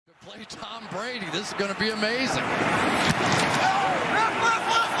Play Tom Brady. This is going to be amazing.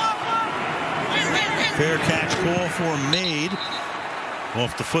 Fair catch call for made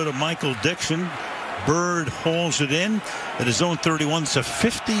off the foot of Michael Dixon. Bird hauls it in at his own 31. It's a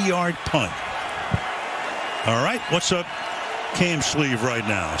 50-yard punt. All right, what's up Cam Sleeve right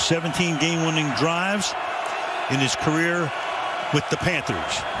now? 17 game-winning drives in his career with the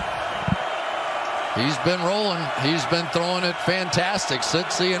Panthers. He's been rolling. He's been throwing it fantastic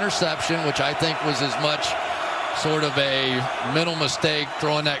since the interception, which I think was as much sort of a mental mistake,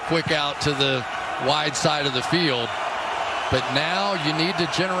 throwing that quick out to the wide side of the field. But now you need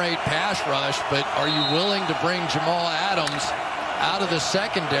to generate pass rush, but are you willing to bring Jamal Adams out of the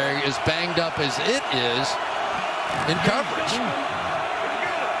secondary, as banged up as it is, in coverage?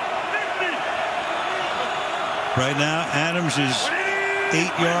 Right now, Adams is 8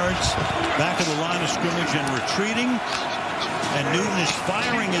 yards back of the line of scrimmage and retreating, and Newton is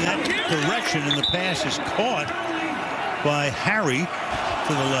firing in that direction, and the pass is caught by Harry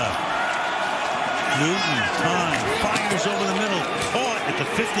to the left. Newton, time, fires over the middle, caught at the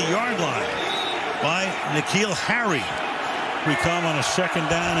 50-yard line by N'Keal Harry. We come on a 2nd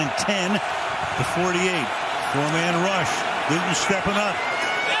down and 10 to 48. Four-man rush. Newton stepping up,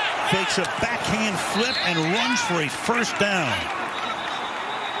 fakes a backhand flip and runs for a 1st down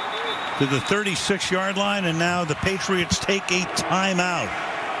to the 36-yard line, and now the Patriots take a timeout.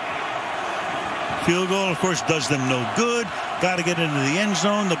 Field goal, of course, does them no good. Got to get into the end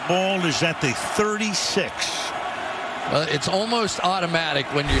zone. The ball is at the 36. Well, it's almost automatic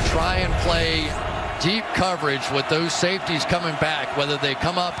when you try and play deep coverage with those safeties coming back, whether they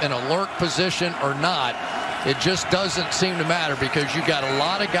come up in a lurk position or not. It just doesn't seem to matter, because you got a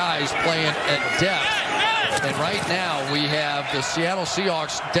lot of guys playing at depth. And right now we have the Seattle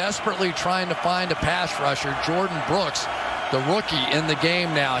Seahawks desperately trying to find a pass rusher. Jordan Brooks, the rookie, in the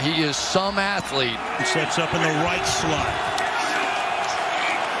game now. He is some athlete. He sets up in the right slot.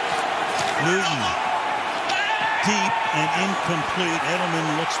 Newton, deep and incomplete.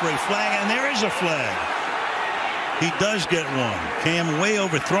 Edelman looks for a flag, and there is a flag. He does get one. Cam way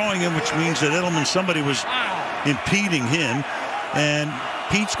overthrowing him, which means that Edelman, somebody was impeding him. And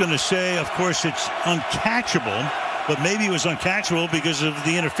Pete's going to say, of course, it's uncatchable, but maybe it was uncatchable because of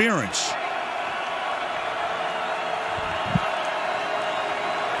the interference.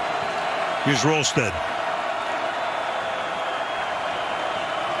 Here's Rolstead.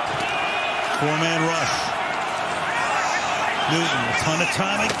 Four-man rush. Newton, a ton of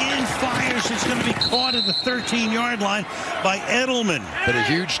time, again fires. It's going to be caught at the 13-yard line by Edelman. But a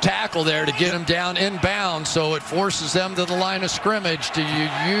huge tackle there to get him down inbound, so it forces them to the line of scrimmage. Do you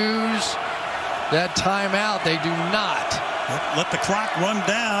use that timeout? They do not. Let the clock run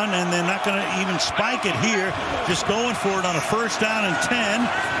down, and they're not going to even spike it here. Just going for it on a 1st down and 10.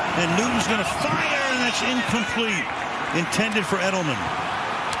 And Newton's going to fire, and that's incomplete. Intended for Edelman.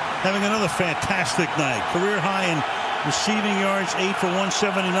 Having another fantastic night. Career high in receiving yards, 8 for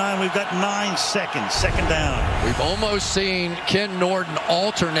 179. We've got 9 seconds. 2nd down. We've almost seen Ken Norton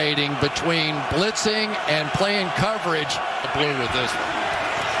alternating between blitzing and playing coverage. The blue with this one.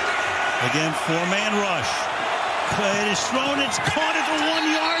 Again, four-man rush. It is thrown. It's caught at the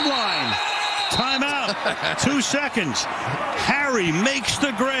 1-yard line. Timeout. 2 seconds. Harry makes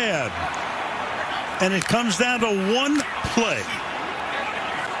the grab. And it comes down to one play.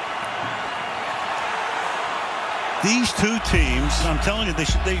 These two teams, I'm telling you, they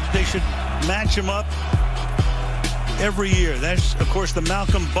should match them up every year. That's, of course, the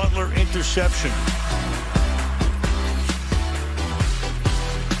Malcolm Butler interception.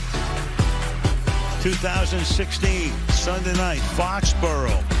 (2016) Sunday night,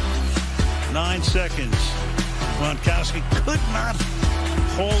 Foxborough. 9 seconds. Gronkowski could not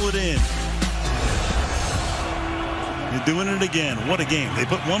haul it in. They're doing it again. What a game. They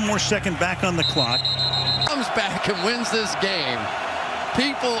put 1 more second back on the clock. Comes back and wins this game.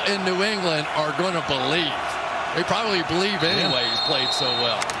 People in New England are going to believe. They probably believe anyway. He's played so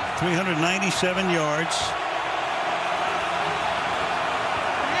well. 397 yards.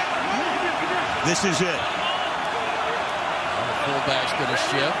 This is it. The fullback's going to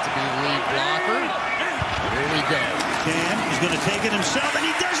shift to be the lead blocker. Here we go. Cam is going to take it himself, and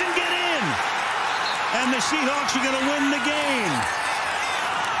he doesn't get in. And the Seahawks are going to win the game.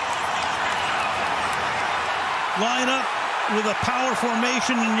 Line up with a power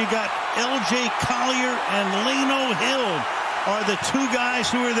formation, and you got L.J. Collier and Leno Hill are the 2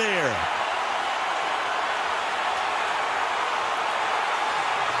 guys who are there.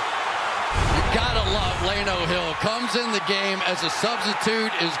 You gotta love Leno Hill. Comes in the game as a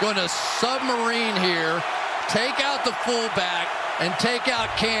substitute, is going to submarine here, take out the fullback, and take out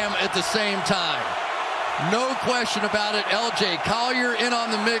Cam at the same time. No question about it. LJ Collier in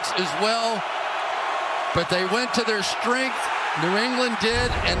on the mix as well. But they went to their strength. New England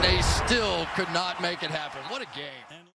did, and they still could not make it happen. What a game.